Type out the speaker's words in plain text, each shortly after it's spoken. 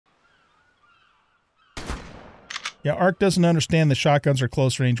Yeah, Ark doesn't understand that shotguns are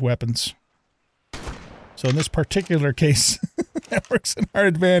close-range weapons. So in this particular case, that works in our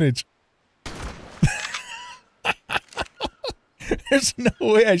advantage. There's no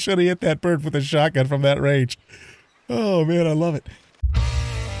way I should have hit that bird with a shotgun from that range. Oh, man, I love it.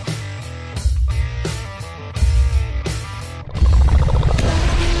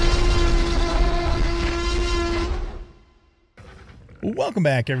 Welcome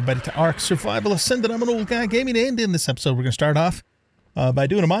back, everybody, to Ark Survival Ascended. I'm an old guy gaming, and in this episode, we're going to start off by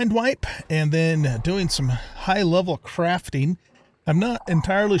doing a mind wipe and then doing some high-level crafting. I'm not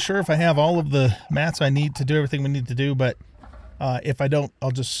entirely sure if I have all of the mats I need to do everything we need to do, but if I don't,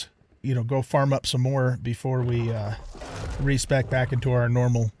 I'll just, go farm up some more before we respec back into our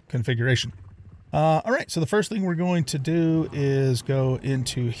normal configuration. All right, so the first thing we're going to do is go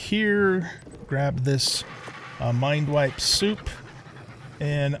into here, grab this mind wipe soup.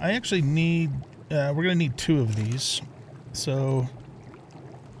 And I actually need, we're going to need 2 of these. So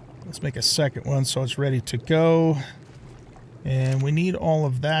let's make a second one so it's ready to go. And we need all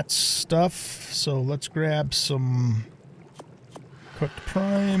of that stuff. So let's grab some cooked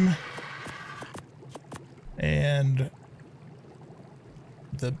prime. And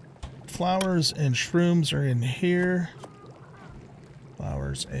the flowers and shrooms are in here.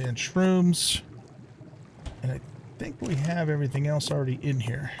 Flowers and shrooms. And I think we have everything else already in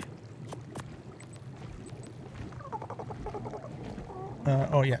here.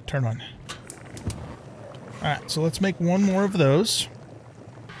 Oh yeah, turn on. Alright, so let's make 1 more of those.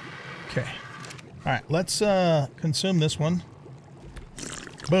 Okay. Alright, let's consume this one.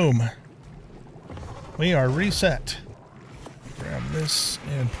 Boom. We are reset. Grab this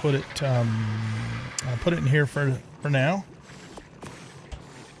and put it I'll put it in here for now.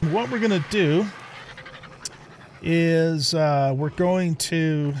 What we're gonna do is we're going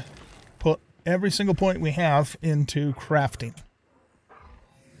to put every single point we have into crafting.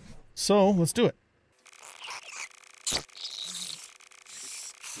 So let's do it.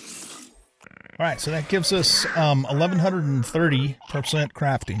 All right, so that gives us 1130%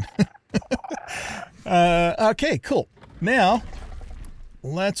 crafting. Okay, cool. Now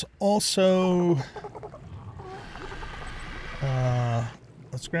let's also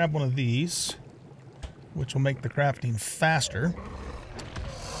let's grab one of these, which will make the crafting faster.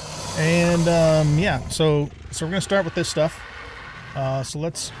 And yeah, so we're gonna start with this stuff. So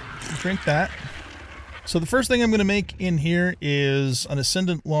let's drink that. So the first thing I'm gonna make in here is an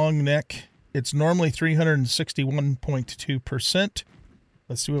Ascendant long neck. It's normally 361.2%.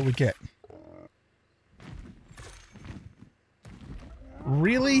 Let's see what we get.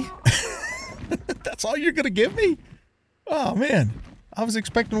 Really? That's all you're gonna give me? Oh man, I was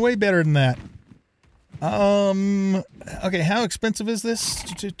expecting way better than that. Okay, how expensive is this?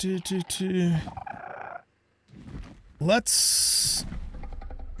 Let's...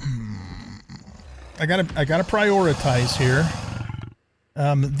 I gotta prioritize here.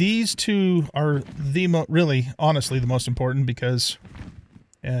 These 2 are really, honestly, the most important because,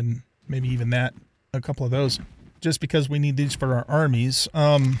 and maybe even that, a couple of those, just because we need these for our armies.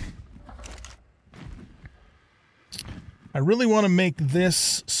 I really want to make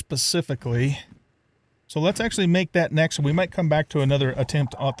this specifically. So let's actually make that next. We might come back to another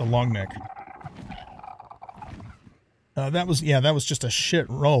attempt at the long neck. That was just a shit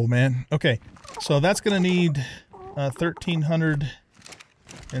roll, man. Okay, so that's going to need 1,300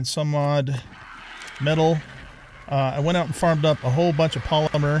 and some odd metal. I went out and farmed up a whole bunch of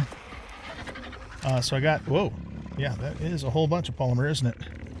polymer. So I got, whoa, yeah, that is a whole bunch of polymer, isn't it?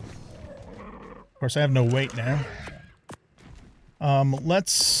 Of course, I have no weight now.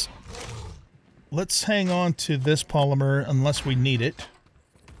 Let's hang on to this polymer unless we need it.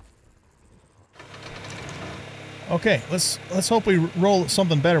 Okay, let's hope we roll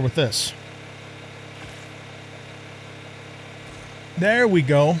something better with this. There we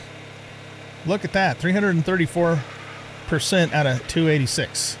go. Look at that, 334% out of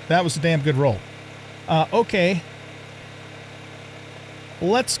 286. That was a damn good roll. Okay.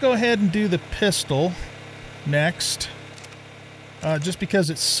 Let's go ahead and do the pistol next. Just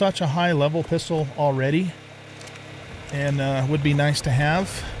because it's such a high level pistol already, and would be nice to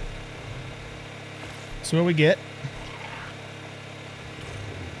have. So what we get?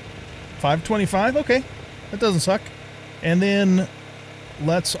 525, okay, that doesn't suck. And then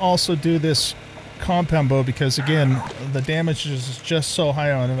let's also do this compound bow because again, the damage is just so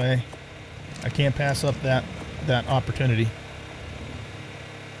high on it. I can't pass up that opportunity.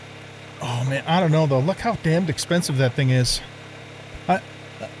 Oh man, I don't know though. Look how damned expensive that thing is.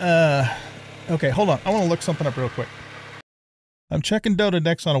 Okay, hold on. I want to look something up real quick. I'm checking Dota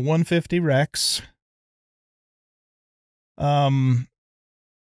decks on a 150 Rex.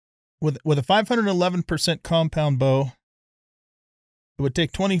 With a 511% compound bow, it would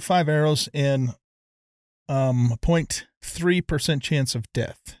take 25 arrows and 0.3% chance of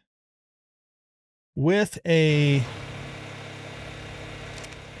death. With a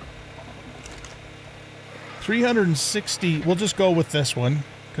 360, we'll just go with this one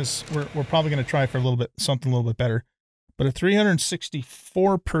because we're probably going to try for something a little bit better. But a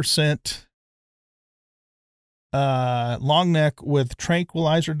 364% long neck with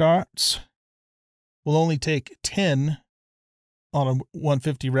tranquilizer darts will only take 10 on a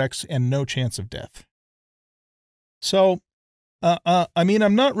 150 Rex and no chance of death. So, I mean,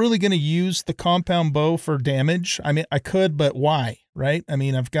 I'm not really going to use the compound bow for damage. I mean, I could, but why, right? I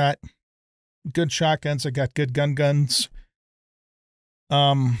mean, I've got good shotguns. I got good guns.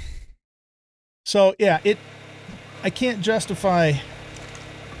 So yeah, I can't justify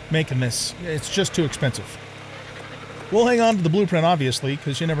making this. It's just too expensive. We'll hang on to the blueprint, obviously,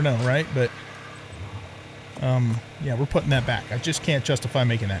 because you never know, right? But, yeah, we're putting that back. I just can't justify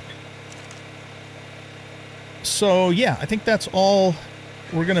making that. So, yeah, I think that's all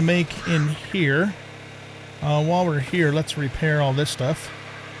we're going to make in here. While we're here, let's repair all this stuff.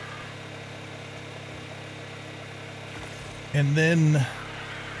 And then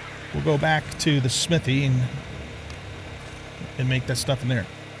we'll go back to the smithy and make that stuff in there.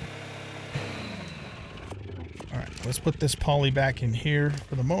 All right, let's put this poly back in here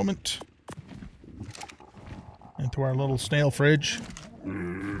for the moment. Into our little snail fridge.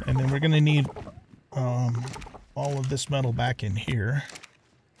 And then we're going to need all of this metal back in here.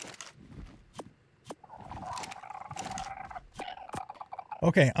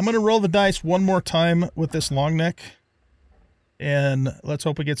 Okay, I'm going to roll the dice one more time with this long neck. And let's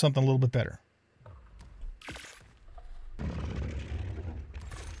hope we get something a little bit better.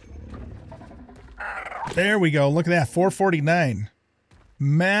 There we go. Look at that. 449.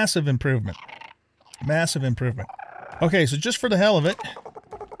 Massive improvement. Massive improvement. Okay, so just for the hell of it,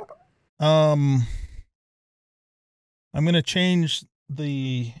 I'm going to change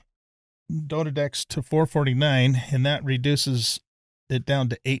the Dotadex to 449, and that reduces it down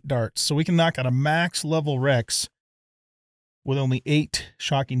to 8 darts. So we can knock out a max level Rex with only 8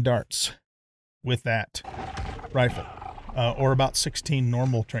 shocking darts with that rifle, or about 16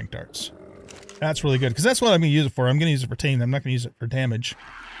 normal trank darts. That's really good, because that's what I'm going to use it for. I'm going to use it for team. I'm not going to use it for damage.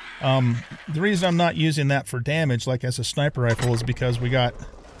 The reason I'm not using that for damage, like as a sniper rifle, is because we got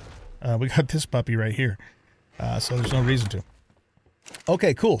this puppy right here. So there's no reason to.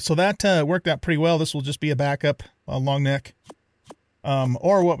 Okay, cool. So that worked out pretty well. This will just be a backup long neck.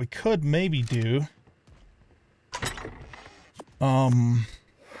 Or what we could maybe do,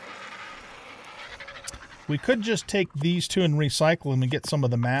 we could just take these two and recycle them and get some of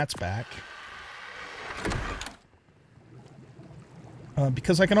the mats back.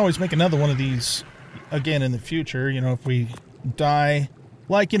 Because I can always make another one of these again in the future, you know, if we die,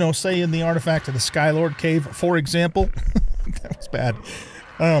 like, you know, say in the Artifact of the Skylord Cave, for example. That was bad.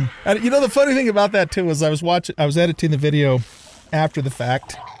 And, you know, the funny thing about that too is I was editing the video after the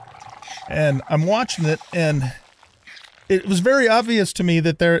fact, and I'm watching it, and it was very obvious to me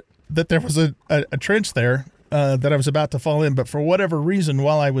that there was a trench there that I was about to fall in, but for whatever reason,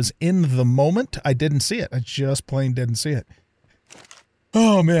 while I was in the moment, I didn't see it. I just plain didn't see it.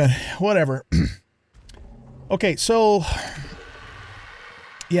 Oh man, whatever. Okay, so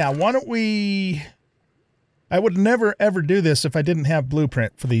yeah, why don't we... I would never ever do this if I didn't have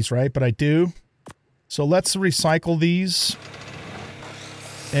blueprint for these, right? But I do. So let's recycle these.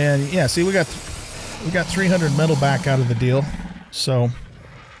 And yeah, see, we got 300 metal back out of the deal. So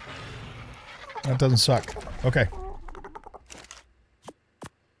that doesn't suck. Okay.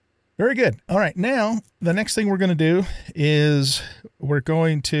 Very good. All right, now the next thing we're going to do is we're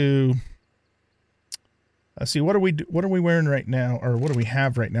going to see, what are we wearing right now, or what do we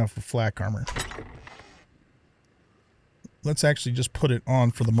have right now for flak armor? Let's actually just put it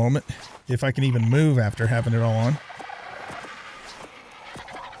on for the moment, if I can even move after having it all on.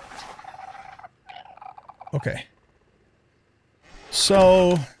 Okay.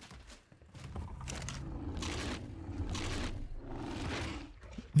 So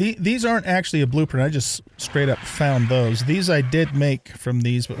these aren't actually a blueprint. I just straight up found those. These I did make from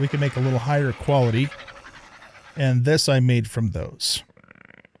these, but we can make a little higher quality. And this I made from those.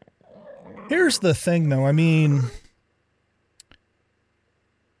 Here's the thing, though. I mean,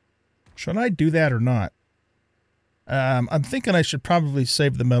 should I do that or not? I'm thinking I should probably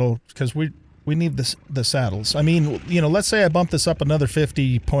save the metal, because we need the saddles. I mean, you know, let's say I bump this up another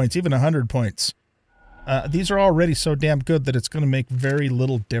 50 points, even 100 points. These are already so damn good that it's going to make very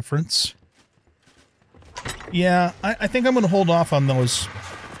little difference. Yeah, I think I'm going to hold off on those.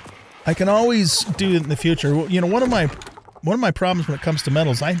 I can always do it in the future. You know, one of my problems when it comes to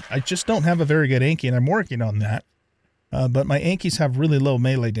metals, I just don't have a very good Anki, and I'm working on that. But my Ankis have really low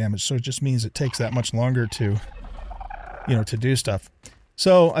melee damage, so it just means it takes that much longer to, you know, to do stuff.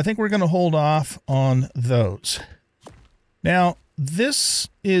 So I think we're going to hold off on those. Now, this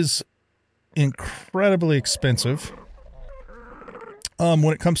is incredibly expensive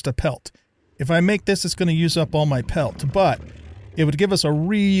when it comes to pelt. If I make this, it's going to use up all my pelt, but it would give us a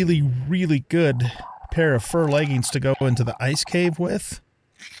really, really good pair of fur leggings to go into the ice cave with.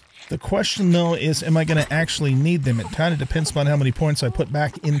 The question, though, is am I going to actually need them? It kind of depends upon how many points I put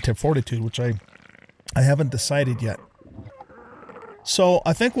back into fortitude, which I haven't decided yet. So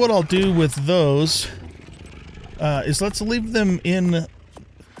I think what I'll do with those is let's leave them in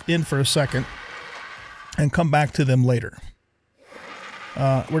for a second and come back to them later.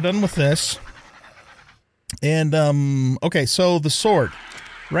 We're done with this. And, okay, so the sword.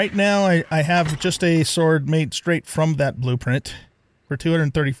 Right now, I have just a sword made straight from that blueprint for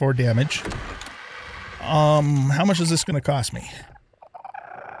 234 damage. How much is this going to cost me?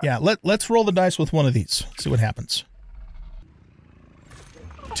 Yeah, let's roll the dice with one of these. See what happens.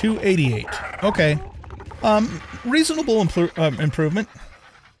 288. Okay. Reasonable improvement.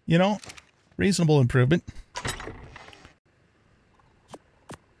 You know, reasonable improvement.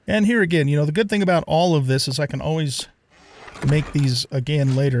 And here again, you know, the good thing about all of this is I can always make these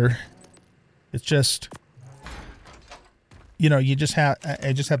again later. It's just, you know, I just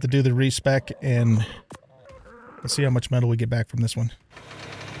have to do the respec, and let's see how much metal we get back from this one.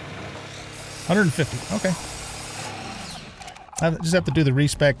 150. Okay. I just have to do the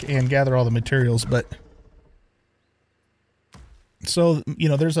respec and gather all the materials, but so, you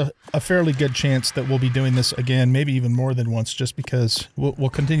know, there's a fairly good chance that we'll be doing this again, maybe even more than once, just because we'll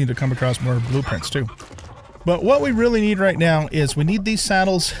continue to come across more blueprints too. But what we really need right now is we need these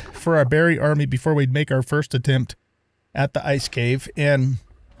saddles for our berry army before we make our first attempt at the ice cave. And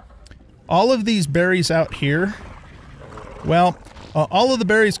all of these berries out here, well, all of the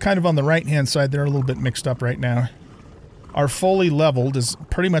berries kind of on the right-hand side, they're a little bit mixed up right now, are fully leveled, is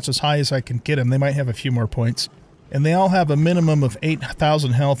pretty much as high as I can get them. They might have a few more points. And they all have a minimum of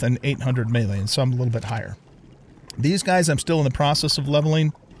 8,000 health and 800 melee, and some a little bit higher. These guys I'm still in the process of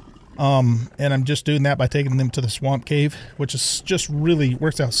leveling, and I'm just doing that by taking them to the swamp cave, which is just really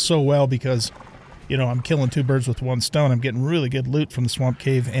works out so well because, you know, I'm killing two birds with one stone. I'm getting really good loot from the swamp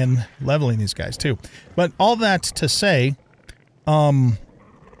cave and leveling these guys too. But all that to say, you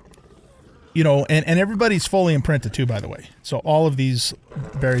know, and everybody's fully imprinted too, by the way. So all of these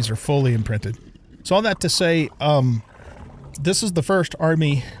berries are fully imprinted. So all that to say, this is the first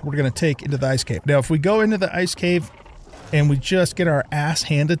army we're going to take into the ice cave. Now, if we go into the ice cave and we just get our ass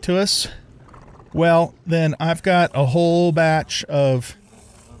handed to us, well, then I've got a whole batch of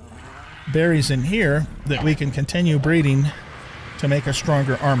berries in here that we can continue breeding to make a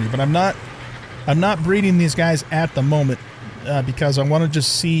stronger army. But I'm not breeding these guys at the moment because I want to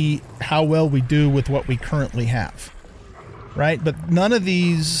just see how well we do with what we currently have. Right, but none of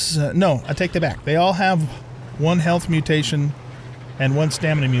these, no, I take that back. They all have one health mutation and one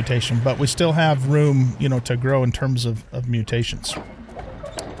stamina mutation, but we still have room, you know, to grow in terms of mutations.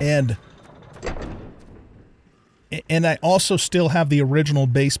 And I also still have the original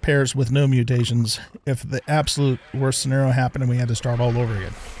base pairs with no mutations if the absolute worst scenario happened and we had to start all over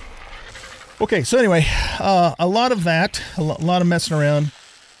again. Okay, so anyway, a lot of that, a lot of messing around,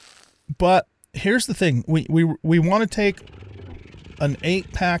 but here's the thing. We want to take an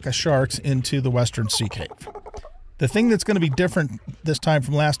 8-pack of sharks into the Western Sea Cave. The thing that's going to be different this time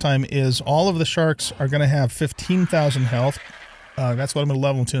from last time is all of the sharks are going to have 15,000 health. That's what I'm going to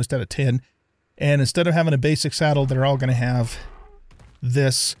level them to instead of 10. And instead of having a basic saddle, they're all going to have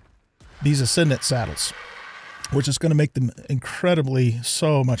these Ascendant saddles, which is going to make them incredibly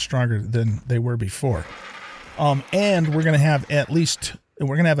so much stronger than they were before. And we're going to have at least,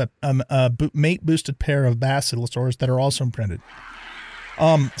 we're going to have a mate boosted pair of Basilosaurs that are also imprinted.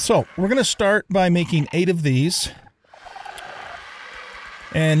 So we're going to start by making 8 of these.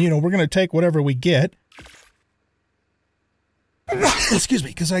 And, you know, we're going to take whatever we get. Excuse me,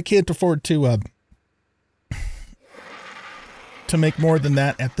 because I can't afford to make more than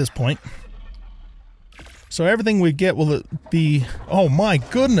that at this point. So everything we get will be... Oh my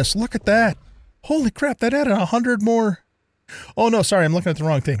goodness, look at that. Holy crap, that added 100 more. Oh no, sorry, I'm looking at the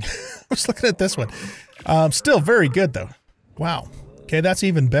wrong thing. I was looking at this one. Still very good though. Wow. Okay, that's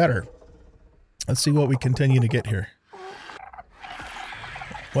even better. Let's see what we continue to get here.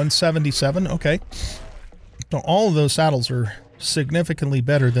 177, okay. So all of those saddles are significantly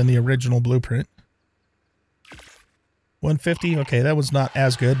better than the original blueprint. 150. Okay, that was not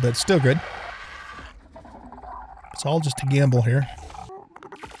as good, but still good. It's all just a gamble here.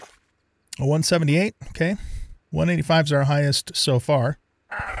 A 178. Okay. 185 is our highest so far.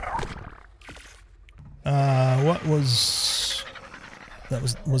 What was that?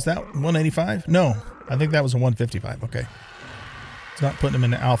 Was that 185? No, I think that was a 155. Okay. It's not putting them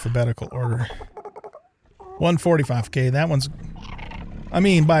in alphabetical order. 145. Okay, that one's, I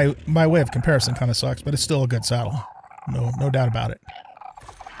mean, by way of comparison, kind of sucks, but it's still a good saddle. No doubt about it.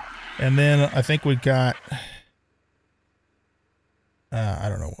 And then I think we got, I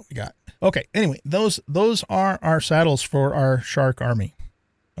don't know what we got. Okay, anyway, those are our saddles for our shark army.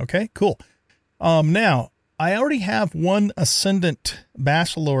 Okay, cool. Now, I already have one Ascendant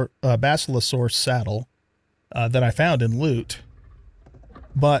Basilosaur saddle that I found in loot,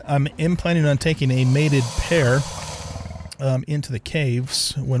 but I'm planning on taking a mated pair into the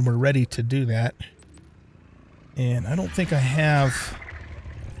caves when we're ready to do that. And I don't think I have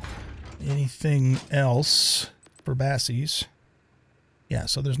anything else for bassies. Yeah,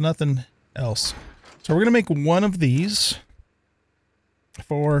 so there's nothing else. So we're going to make one of these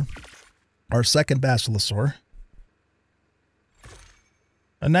for our second Basilosaur.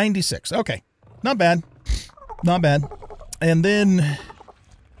 A 96. Okay. Not bad. Not bad. And then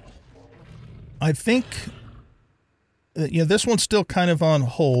I think, you know, this one's still kind of on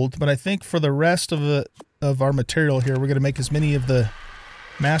hold, but I think for the rest of our material here, we're going to make as many of the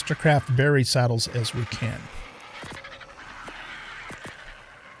Mastercraft berry saddles as we can.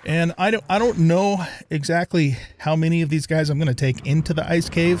 And I don't know exactly how many of these guys I'm going to take into the ice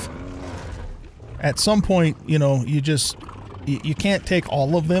cave. At some point, you know, you can't take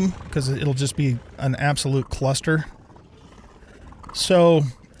all of them because it'll just be an absolute cluster. So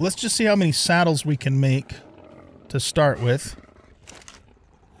let's just see how many saddles we can make to start with.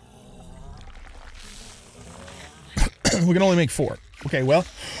 We can only make 4. Okay, well,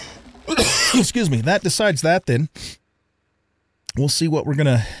 excuse me. That decides that then. We'll see what we're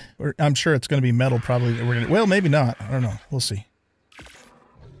gonna. I'm sure it's gonna be metal. Probably. Well, maybe not. I don't know. We'll see.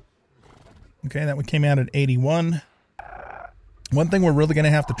 Okay, that one came out at 81. One thing we're really gonna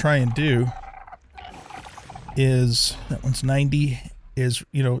have to try and do is, that one's 90. Is,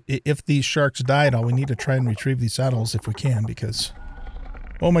 you know, if these sharks die at all, we need to try and retrieve these saddles if we can, because,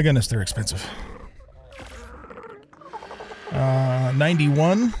 oh my goodness, they're expensive.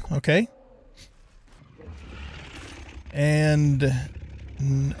 91. Okay. And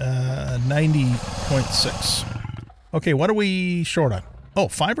 90.6. Okay, what are we short on? Oh,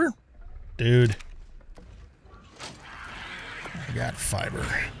 fiber? Dude. I got fiber.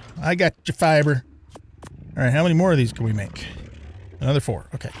 I got your fiber. All right, how many more of these can we make? Another 4.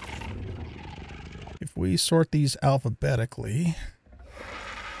 Okay. If we sort these alphabetically.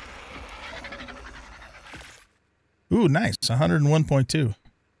 Ooh, nice. 101.2.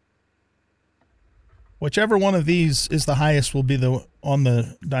 Whichever one of these is the highest will be on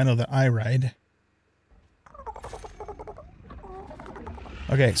the dyno that I ride.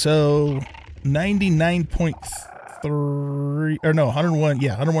 Okay, so 99.3, or no, 101,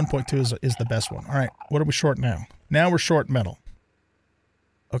 yeah, 101.2 is the best one. All right, what are we short now? Now we're short metal.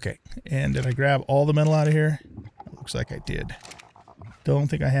 Okay, and did I grab all the metal out of here? Looks like I did. Don't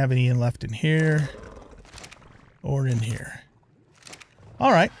think I have any left in here or in here.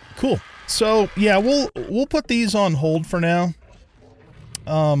 All right, cool. So yeah, we'll put these on hold for now.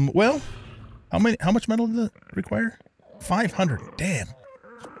 Well, how much metal does it require? 500. Damn.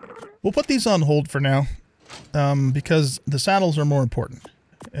 We'll put these on hold for now, because the saddles are more important,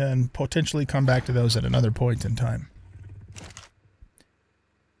 and potentially come back to those at another point in time.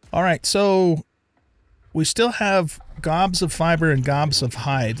 All right, so we still have gobs of fiber and gobs of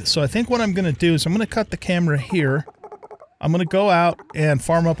hide. So I think what I'm going to do is I'm going to cut the camera here. I'm going to go out and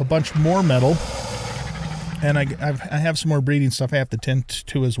farm up a bunch more metal. And I have some more breeding stuff I have to tend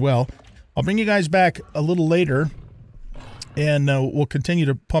to as well. I'll bring you guys back a little later. And we'll continue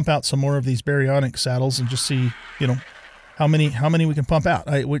to pump out some more of these baryonic saddles and just see, you know, how many we can pump out.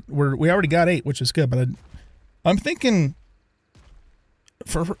 We already got 8, which is good. But I'm thinking,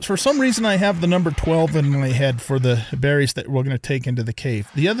 for some reason, I have the number 12 in my head for the berries that we're going to take into the cave.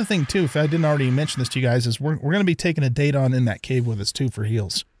 The other thing, too, if I didn't already mention this to you guys, is we're going to be taking a Daedon in that cave with us, too, for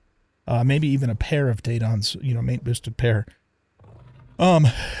heals. Maybe even a pair of Daedons, you know, mate boosted pair.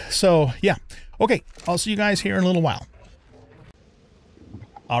 So, yeah. Okay, I'll see you guys here in a little while.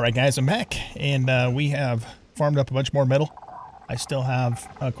 All right, guys, I'm back, and we have farmed up a bunch more metal. I still have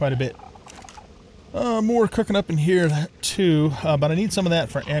quite a bit more cooking up in here, too, but I need some of that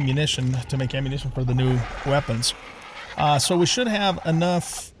for ammunition, to make ammunition for the new weapons. So we should have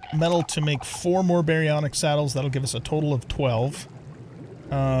enough metal to make 4 more baryonic saddles. That'll give us a total of 12.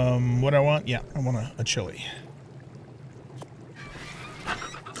 What I want? Yeah, I want a chili.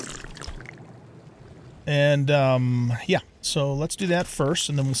 And, yeah, so let's do that first,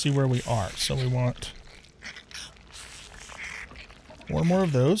 and then we'll see where we are. So we want 4 more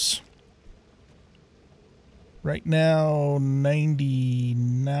of those. Right now,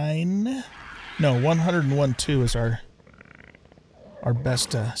 99. No, 101.2 is our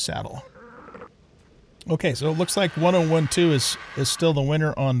best saddle. Okay, so it looks like 101.2 is still the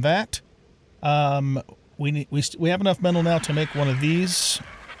winner on that. We have enough metal now to make one of these.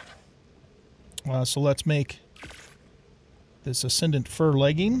 So let's make this Ascendant Fur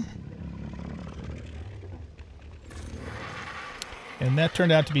legging. And that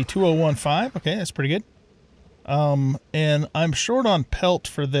turned out to be 2015. Okay, that's pretty good. And I'm short on pelt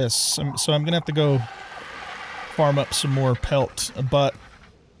for this, so I'm going to have to go farm up some more pelt. But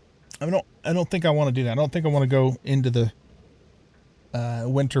I don't think I want to do that. I don't think I want to go into the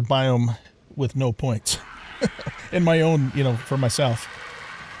winter biome with no points. In my own, for myself.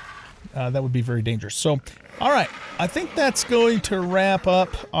 That would be very dangerous. So, all right. I think that's going to wrap up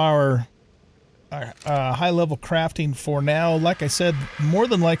our high-level crafting for now. Like I said, more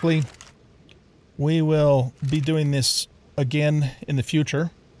than likely, we will be doing this again in the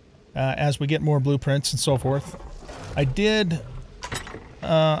future as we get more blueprints and so forth. I did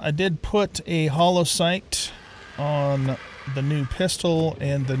put a hollow sight on the new pistol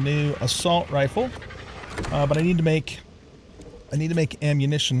and the new assault rifle, but I need to make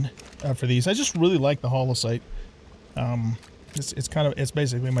ammunition for these. I just really like the hollow sight. It's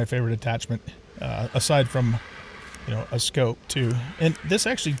basically my favorite attachment, aside from a scope too. And this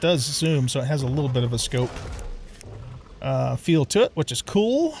actually does zoom, so it has a little bit of a scope feel to it, which is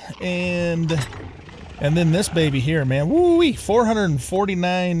cool. And then this baby here, man, woo-wee,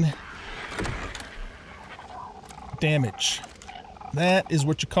 449 damage. That is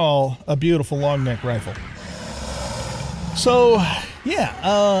what you call a beautiful long neck rifle. So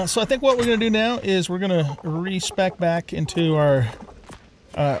yeah, so I think what we're going to do now is we're going to respec back into our,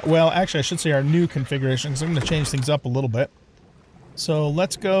 well, actually I should say our new configuration, because I'm going to change things up a little bit. So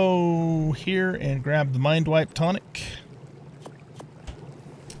let's go here and grab the Mind Wipe tonic.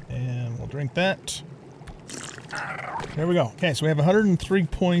 And we'll drink that. There we go. Okay, so we have 103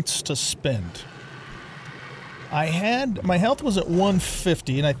 points to spend. My health was at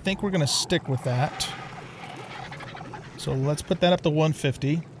 150, and I think we're going to stick with that. So let's put that up to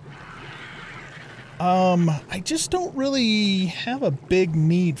 150. I just don't really have a big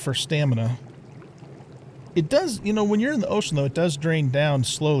need for stamina. It does, when you're in the ocean, though, it does drain down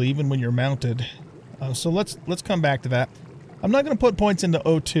slowly, even when you're mounted. So let's come back to that. I'm not going to put points into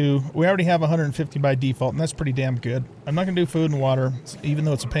O2. We already have 150 by default, and that's pretty damn good. I'm not going to do food and water, even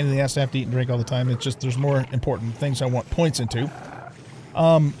though it's a pain in the ass to have to eat and drink all the time. It's just there's more important things I want points into.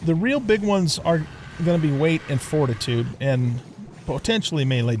 The real big ones are going to be weight and fortitude, and potentially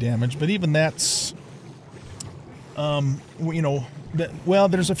melee damage. But even that's, well,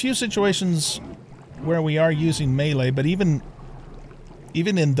 there's a few situations where we are using melee, but even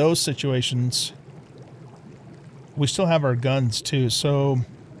in those situations, we still have our guns too. So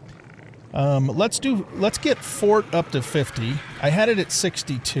let's get fort up to 50. I had it at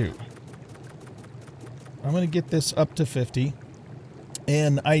 62. I'm going to get this up to 50.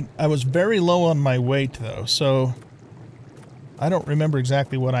 And I was very low on my weight though, so I don't remember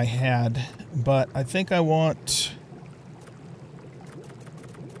exactly what I had, but I think I want,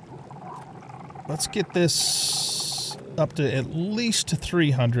 let's get this up to at least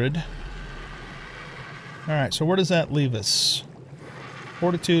 300. Alright, so where does that leave us?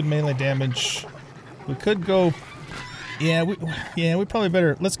 Fortitude, melee damage. We could go... Yeah, we probably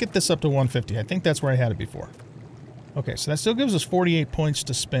better... Let's get this up to 150. I think that's where I had it before. Okay, so that still gives us 48 points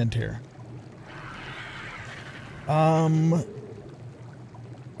to spend here. I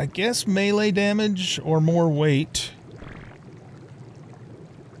guess melee damage or more weight.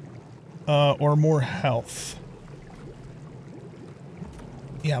 Or more health.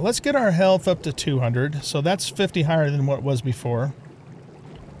 Yeah, let's get our health up to 200. So that's 50 higher than what it was before.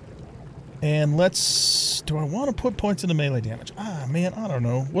 And let's... Do I want to put points into melee damage? Ah, man, I don't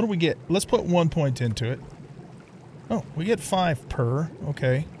know. What do we get? Let's put 1 point into it. Oh, we get 5 per.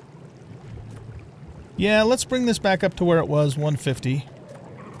 Okay. Yeah, let's bring this back up to where it was, 150.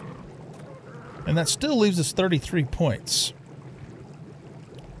 And that still leaves us 33 points.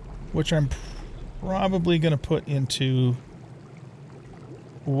 Which I'm probably going to put into...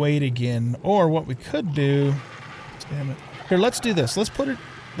 weight again, or what we could do, damn it, here, let's do this, let's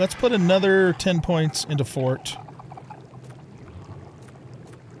put another 10 points into fort,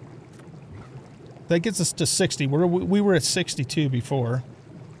 that gets us to 60. We were at 62 before.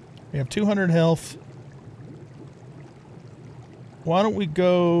 We have 200 health. Why don't we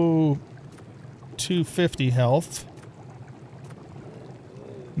go 250 health?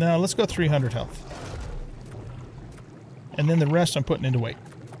 No, let's go 300 health. And then the rest I'm putting into weight.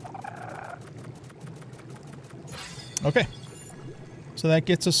 Okay. So that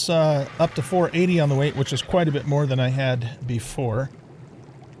gets us up to 480 on the weight, which is quite a bit more than I had before.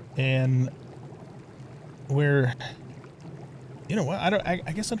 And we're... You know what? I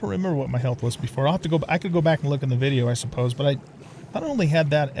guess I don't remember what my health was before. I'll have to go... I could go back and look in the video, I suppose, but I only had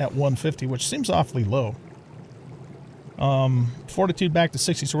that at 150, which seems awfully low. Fortitude back to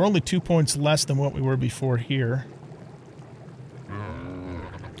 60, so we're only 2 points less than what we were before here.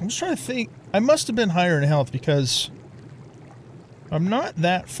 I'm just trying to think. I must have been higher in health because I'm not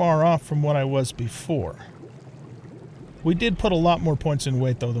that far off from what I was before. We did put a lot more points in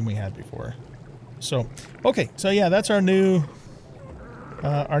weight, though, than we had before. So, okay. So, yeah, that's our new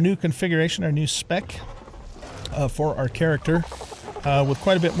configuration, our new spec for our character with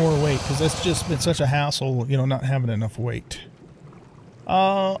quite a bit more weight because that's just been such a hassle, you know, not having enough weight.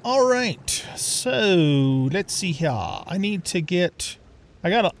 All right. So, let's see here. I need to get... I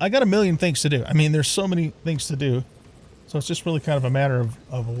got a million things to do. I mean, there's so many things to do. So it's just really kind of a matter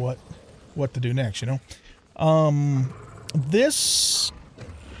of what to do next, you know? This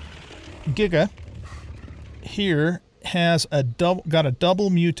Giga here has got a double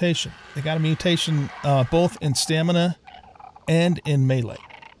mutation. They got a mutation both in stamina and in melee.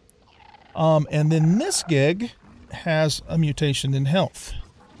 And then this gig has a mutation in health.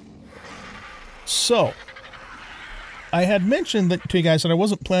 So... I had mentioned that to you guys that I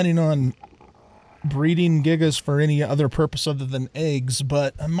wasn't planning on breeding Gigas for any other purpose other than eggs,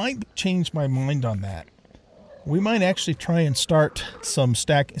 but I might change my mind on that. We might actually try and start some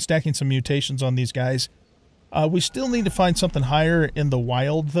stacking some mutations on these guys. We still need to find something higher in the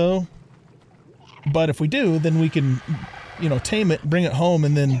wild, though. But if we do, then we can, you know, tame it, bring it home,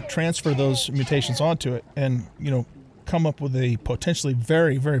 and then transfer those mutations onto it, and, you know, come up with a potentially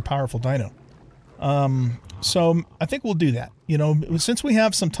very, very powerful dino. So I think we'll do that. You know, since we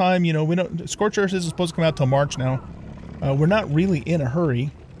have some time, you know, we don't... Scorched Earth isn't supposed to come out till March now. We're not really in a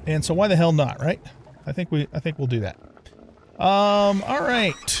hurry, and so why the hell not, right? I think we'll do that. All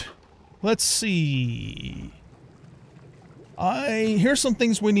right. Let's see. Here's some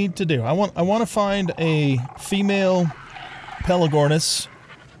things we need to do. I want to find a female Pelagornis,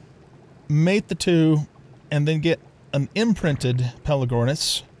 mate the two, and then get an imprinted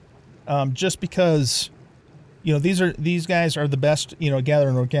Pelagornis. Just because, you know, these guys are the best, you know,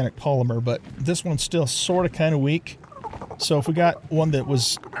 gathering organic polymer, but this one's still sort of kind of weak. So if we got one that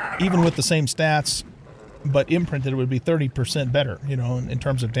was even with the same stats, but imprinted, it would be 30% better, you know, in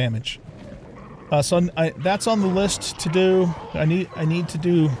terms of damage. So that's on the list to do. I need to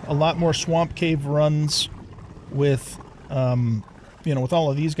do a lot more swamp cave runs with, you know, with all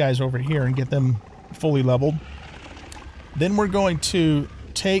of these guys over here and get them fully leveled. Then we're going to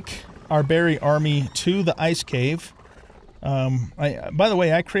take our berry army to the ice cave. By the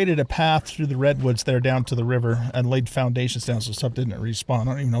way, I created a path through the redwoods there down to the river and laid foundations down so stuff didn't respawn. I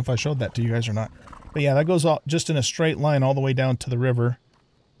don't even know if I showed that to you guys or not. But yeah, that goes all, just in a straight line all the way down to the river,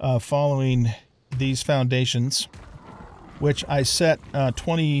 following these foundations, which I set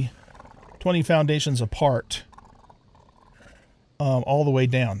 20 foundations apart all the way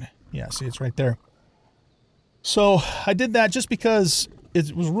down. Yeah, see, it's right there. So I did that just because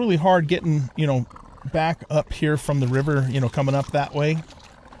it was really hard getting, you know, back up here from the river, you know, coming up that way.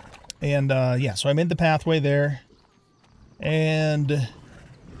 And, yeah, so I made the pathway there. And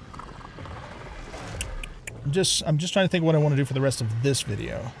I'm just trying to think what I want to do for the rest of this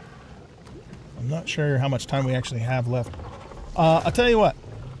video. I'm not sure how much time we actually have left. I'll tell you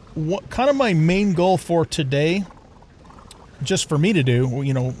what kind of my main goal for today, just for me to do,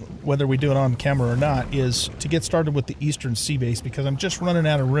 you know, whether we do it on camera or not, is to get started with the Eastern Sea Base, because I'm just running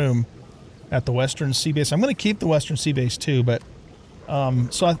out of room at the Western Sea Base. I'm going to keep the Western Sea Base too, but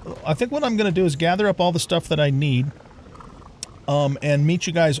so I think what I'm going to do is gather up all the stuff that I need and meet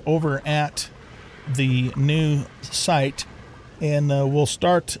you guys over at the new site, and we'll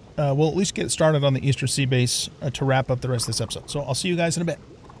start, we'll at least get started on the Eastern Sea Base to wrap up the rest of this episode. So I'll see you guys in a bit.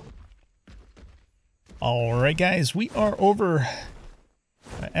 Alright guys, we are over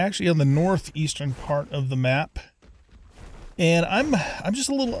actually on the northeastern part of the map, and I'm just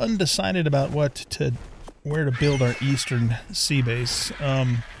a little undecided about where to build our Eastern Sea Base.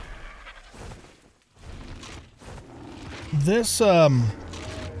 This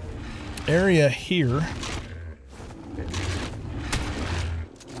area here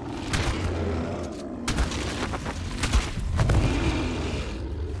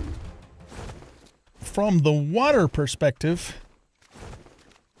from the water perspective,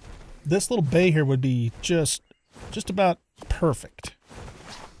 this little bay here would be just about perfect,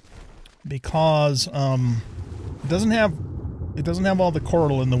 because it doesn't have all the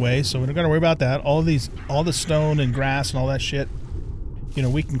coral in the way, so we're not gonna worry about that. All the stone and grass and all that shit, you know,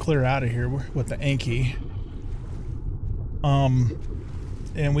 we can clear out of here with the Anki.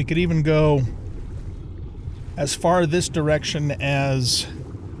 And we could even go as far this direction as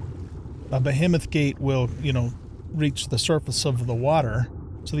a behemoth gate will, you know, reach the surface of the water.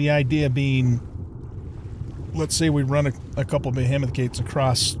 So the idea being, let's say we run a couple behemoth gates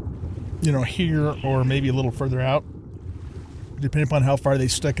across, you know, here or maybe a little further out, depending upon how far they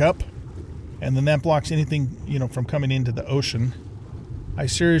stick up, and then that blocks anything, you know, from coming into the ocean. I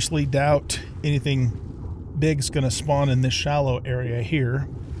seriously doubt anything big's going to spawn in this shallow area here.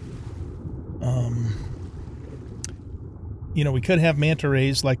 You know, we could have manta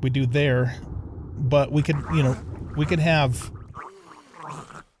rays like we do there, but we could, you know, we could have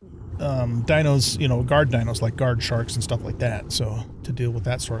dinos, you know, guard dinos like guard sharks and stuff like that, so to deal with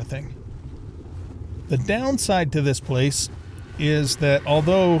that sort of thing. The downside to this place is that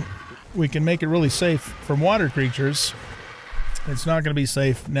although we can make it really safe from water creatures, it's not going to be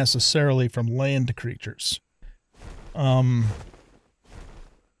safe necessarily from land creatures.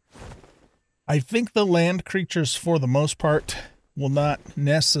 I think the land creatures, for the most part, will not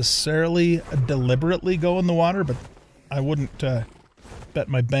necessarily deliberately go in the water, but I wouldn't bet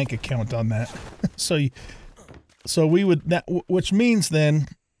my bank account on that. So we would, that, which means then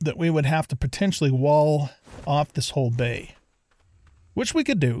that we would have to potentially wall off this whole bay, which we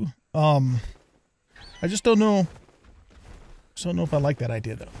could do. I just don't know. Don't know if I like that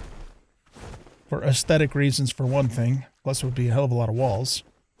idea though. For aesthetic reasons, for one thing. Plus, it would be a hell of a lot of walls.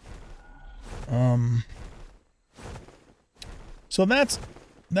 So that's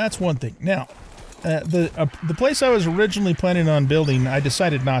one thing. Now, the place I was originally planning on building, I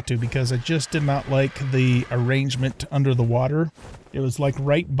decided not to because I just did not like the arrangement under the water. It was like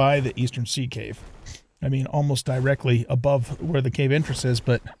right by the Eastern Sea Cave. I mean, almost directly above where the cave entrance is,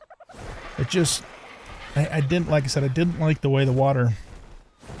 but it just, I didn't, like I said, I didn't like the way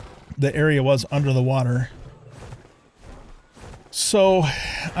the area was under the water. So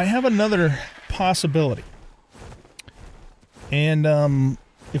I have another possibility. And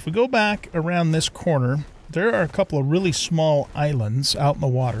if we go back around this corner, there are a couple of really small islands out in the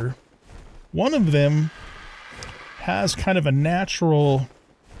water. One of them has kind of a natural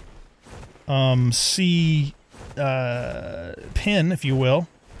sea pen, if you will,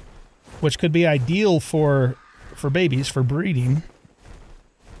 which could be ideal for babies, for breeding.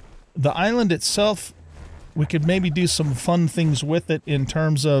 The island itself, we could maybe do some fun things with it in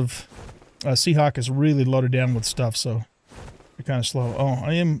terms of Seahawk is really loaded down with stuff, so you're kind of slow. Oh,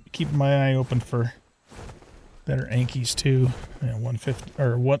 I am keeping my eye open for better Ankies too. Yeah, 150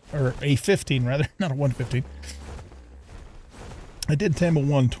 or a 15 rather, not a 115. I did tame a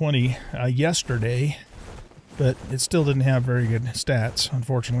 120 yesterday, but it still didn't have very good stats,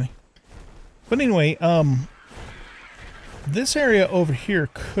 unfortunately. But anyway, this area over here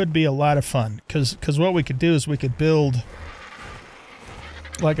could be a lot of fun, because what we could do is we could build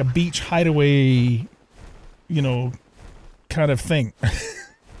like a beach hideaway, you know, kind of thing. I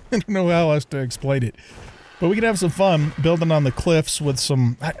don't know how else to explain it. But we could have some fun building on the cliffs with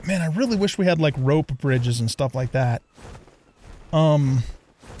some... Man, I really wish we had like rope bridges and stuff like that.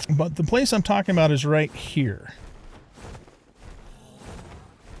 But the place I'm talking about is right here.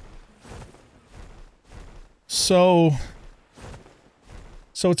 So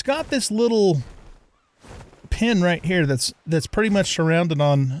it's got this little pin right here that's pretty much surrounded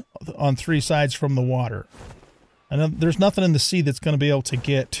on three sides from the water. And there's nothing in the sea that's going to be able to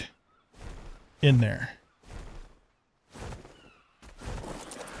get in there.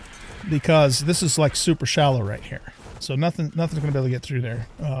 Because this is like super shallow right here. So nothing's going to be able to get through there.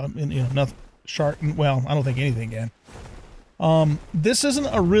 And, you know, nothing shark. Well, I don't think anything can. This isn't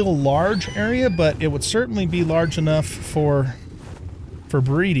a real large area, but it would certainly be large enough for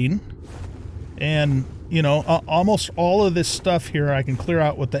breeding. And, you know, almost all of this stuff here I can clear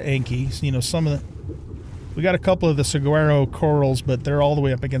out with the Anki. You know, some of the... We got a couple of the saguaro corals, but they're all the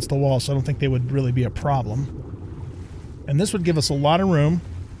way up against the wall, so I don't think they would really be a problem. And this would give us a lot of room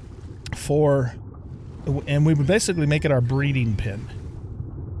for... And we would basically make it our breeding pen.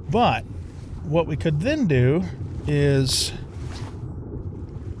 But what we could then do is...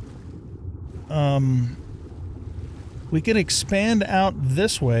 we could expand out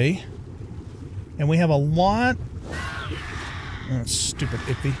this way, and we have a lot... Oh, stupid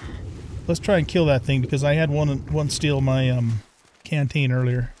Ippy. Let's try and kill that thing, because I had one steal my canteen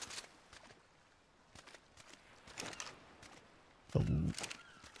earlier.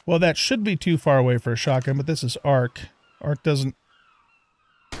 Well, that should be too far away for a shotgun, but this is Arc. Arc doesn't...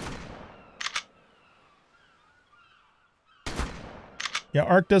 Yeah,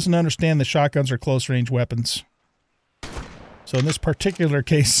 Arc doesn't understand that shotguns are close-range weapons. So in this particular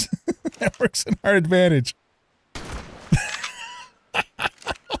case, that works in our advantage.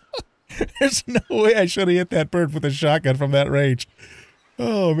 There's no way I should have hit that bird with a shotgun from that range.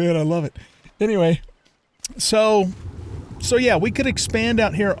 Oh, man, I love it. Anyway, so yeah, we could expand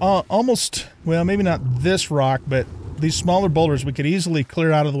out here almost, well, maybe not this rock, but these smaller boulders we could easily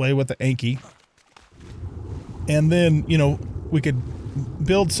clear out of the way with the Anki. And then, you know, we could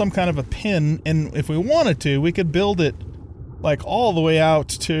build some kind of a pin, and if we wanted to, we could build it like all the way out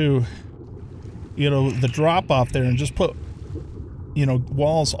to, you know, the drop-off there and just put, you know,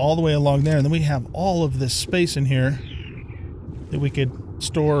 walls all the way along there, and then we have all of this space in here that we could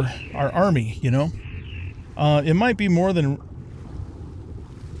store our army, you know. It might be more than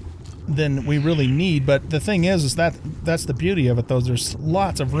we really need, but the thing is that's the beauty of it, though. There's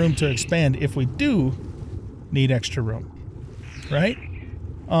lots of room to expand if we do need extra room, right?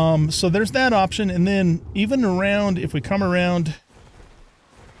 So there's that option, and then even around, if we come around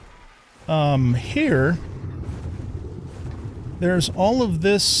here, there's all of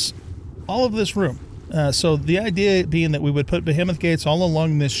this room. So the idea being that we would put behemoth gates all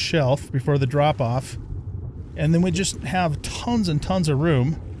along this shelf before the drop-off, and then we just have tons and tons of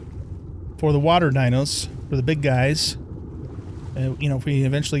room for the water dinos, for the big guys. You know, if we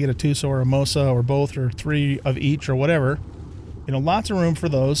eventually get a Tuso or a Mosa or both or 3 of each or whatever, you know, lots of room for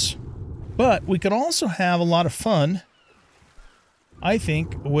those. But we could also have a lot of fun, I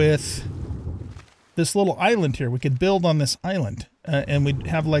think, with this little island here. We could build on this island, and we'd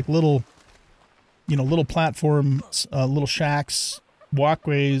have like little, you know, little platforms, little shacks,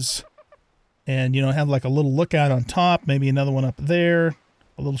 walkways, and, you know, have like a little lookout on top, maybe another one up there,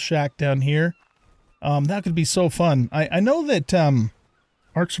 a little shack down here. That could be so fun. I know that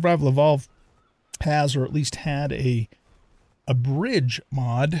Ark Survival Evolved has, or at least had, a bridge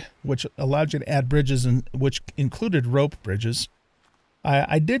mod, which allowed you to add bridges, and which included rope bridges.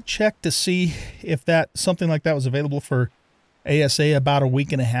 I did check to see if something like that was available for ASA about a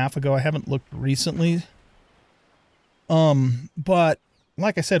week and a half ago. I haven't looked recently. But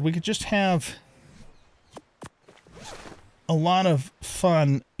like I said, we could just have a lot of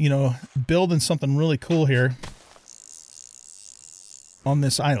fun, you know, building something really cool here on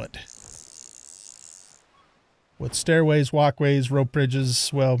this island. With stairways, walkways, rope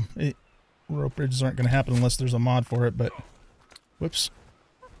bridges. Well, rope bridges aren't going to happen unless there's a mod for it, but... Whoops.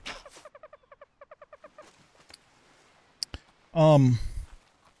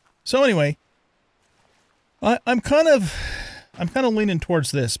 So anyway, I'm kind of leaning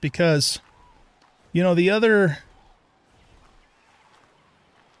towards this because, you know, the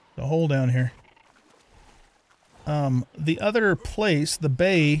hole down here, the other place, the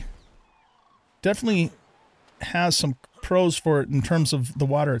bay, definitely has some pros for it in terms of the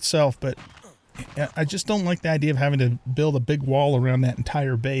water itself, but I just don't like the idea of having to build a big wall around that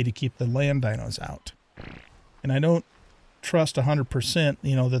entire bay to keep the land dinos out. And I don't trust 100%,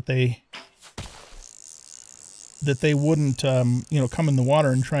 you know, that they wouldn't, you know, come in the water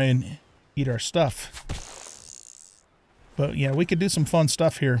and try and eat our stuff. But yeah, we could do some fun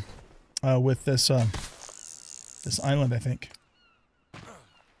stuff here with this this island, I think.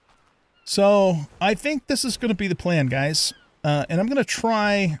 So I think this is going to be the plan, guys. And I'm going to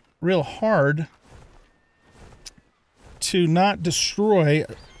try real hard to not destroy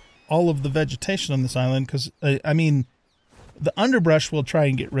all of the vegetation on this island, because I mean, the underbrush will try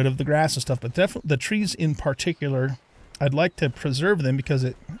and get rid of, the grass and stuff, but definitely the trees in particular, I'd like to preserve them because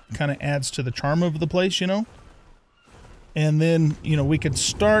it kind of adds to the charm of the place, you know. And then, you know, we could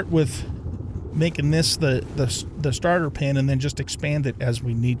start with making this the starter pin and then just expand it as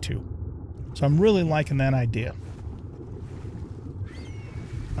we need to. So I'm really liking that idea.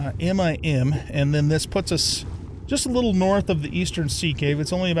 MIM, and then this puts us just a little north of the Eastern Sea Cave.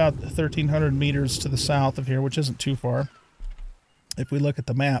 It's only about 1,300 meters to the south of here, which isn't too far. If we look at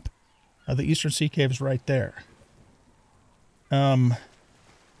the map, the Eastern Sea Cave is right there. Yeah,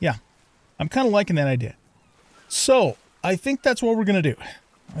 I'm kind of liking that idea. So I think that's what we're going to do.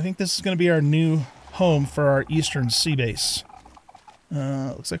 I think this is going to be our new home for our Eastern Sea Base.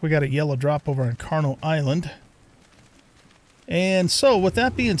 Looks like we got a yellow drop over on Carno Island. And so, with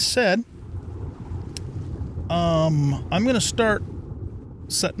that being said, I'm going to start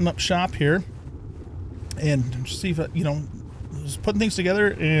setting up shop here and see if, you know, just putting things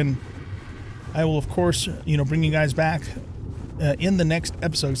together, and I will, of course, you know, bring you guys back in the next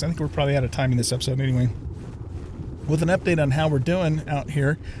episode, because I think we're probably out of time in this episode anyway. with an update on how we're doing out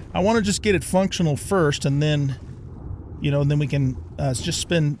here. I want to just get it functional first, and then, you know, and then we can just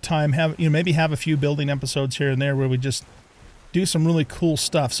spend time, maybe have a few building episodes here and there where we just do some really cool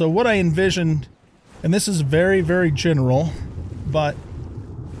stuff. So what I envisioned, and this is very, very general, but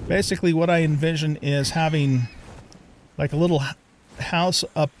basically what I envision is having like a little house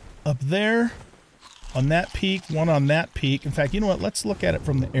up there on that peak, one on that peak. In fact, you know what? Let's look at it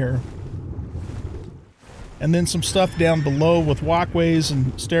from the air. And then some stuff down below with walkways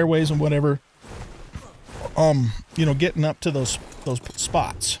and stairways and whatever. You know, getting up to those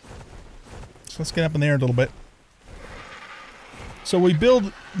spots. So let's get up in the air a little bit. So we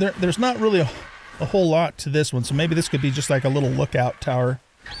build, there's not really a whole lot to this one. So maybe this could be just like a little lookout tower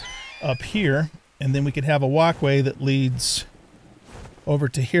up here. And then we could have a walkway that leads over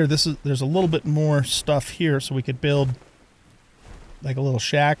to here. There's a little bit more stuff here, so we could build like a little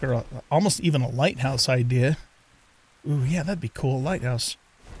shack or almost even a lighthouse idea. Ooh, yeah, that'd be cool. A lighthouse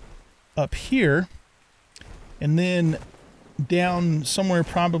up here. And then down somewhere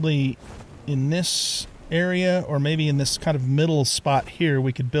probably in this area, or maybe in this kind of middle spot here,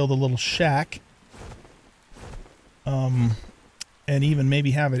 we could build a little shack. And even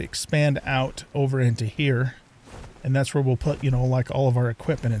maybe have it expand out over into here. And that's where we'll put, you know, like all of our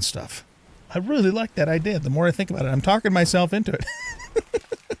equipment and stuff. I really like that idea. The more I think about it, I'm talking myself into it.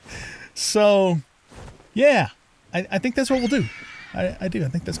 So, yeah, I think that's what we'll do. I do. I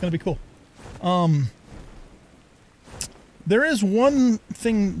think that's going to be cool. There is one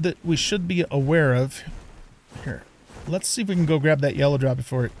thing that we should be aware of. Here, let's see if we can go grab that yellow drop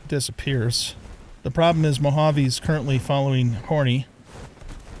before it disappears. The problem is Mojave's currently following Horny.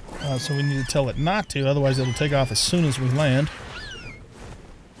 So we need to tell it not to, otherwise it'll take off as soon as we land.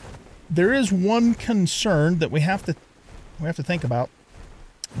 There is one concern that we have to think about.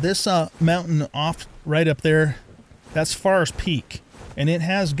 This mountain off right up there, that's Far's Peak, and it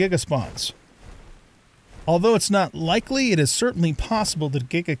has Giga spawns. Although it's not likely, it is certainly possible that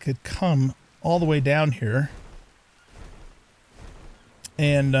Giga could come all the way down here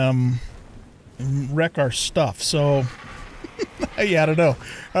and wreck our stuff. So yeah, I don't know.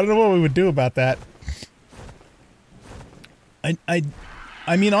 I don't know what we would do about that.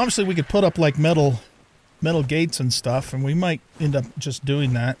 I mean, obviously we could put up like metal gates and stuff, and we might end up just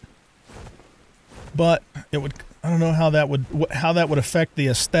doing that. But it would, I don't know how that would affect the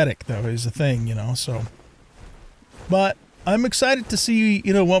aesthetic, though, is the thing, you know. So, but I'm excited to see,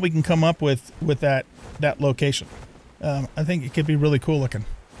 you know, what we can come up with that location. I think it could be really cool looking.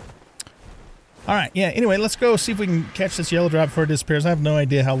 All right, yeah, anyway, let's go see if we can catch this yellow drop before it disappears. I have no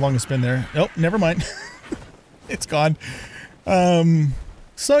idea how long it's been there. Nope, never mind. It's gone.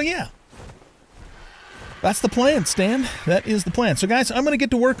 So, yeah. That's the plan, Stan. That is the plan. So, guys, I'm going to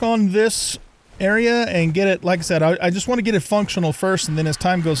get to work on this area and get it, like I said, I just want to get it functional first, and then as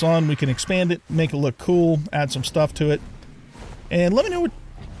time goes on, we can expand it, make it look cool, add some stuff to it. And let me know what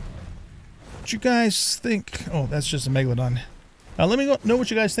you guys think. Oh, that's just a megalodon. Let me know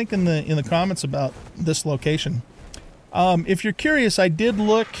what you guys think in the comments about this location. If you're curious, I did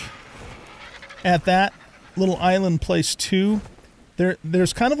look at that little island place too.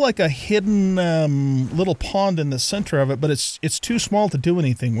 There's kind of like a hidden little pond in the center of it, but it's too small to do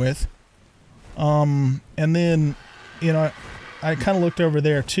anything with. And then, you know, I kind of looked over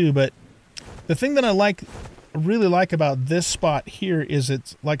there too. But the thing that I really like about this spot here is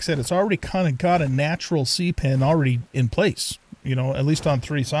it's, like I said, it's already kind of got a natural sea pen already in place. You know, at least on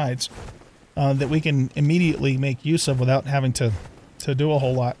 3 sides, that we can immediately make use of without having to do a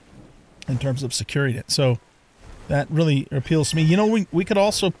whole lot in terms of securing it. So that really appeals to me. You know, we could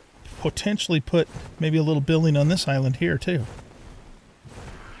also potentially put maybe a little building on this island here too.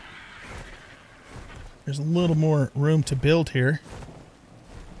 There's a little more room to build here.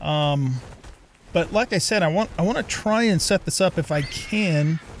 But like I said, I want to try and set this up if I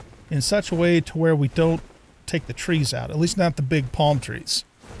can in such a way to where we don't take the trees out, at least not the big palm trees.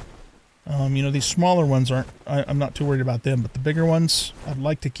 You know, these smaller ones I'm not too worried about them, but the bigger ones, I'd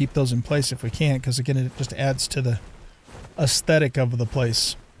like to keep those in place if we can, because again, it just adds to the aesthetic of the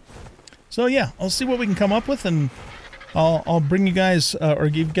place. So yeah, I'll see what we can come up with, and I'll bring you guys or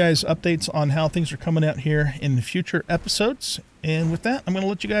give you guys updates on how things are coming out here in the future episodes. And with that, I'm going to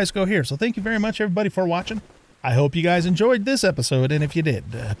let you guys go here. So thank you very much, everybody, for watching. I hope you guys enjoyed this episode, and if you did,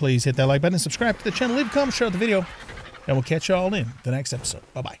 please hit that like button and subscribe to the channel, leave a comment, share the video, and we'll catch you all in the next episode.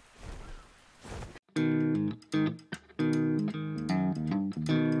 Bye-bye.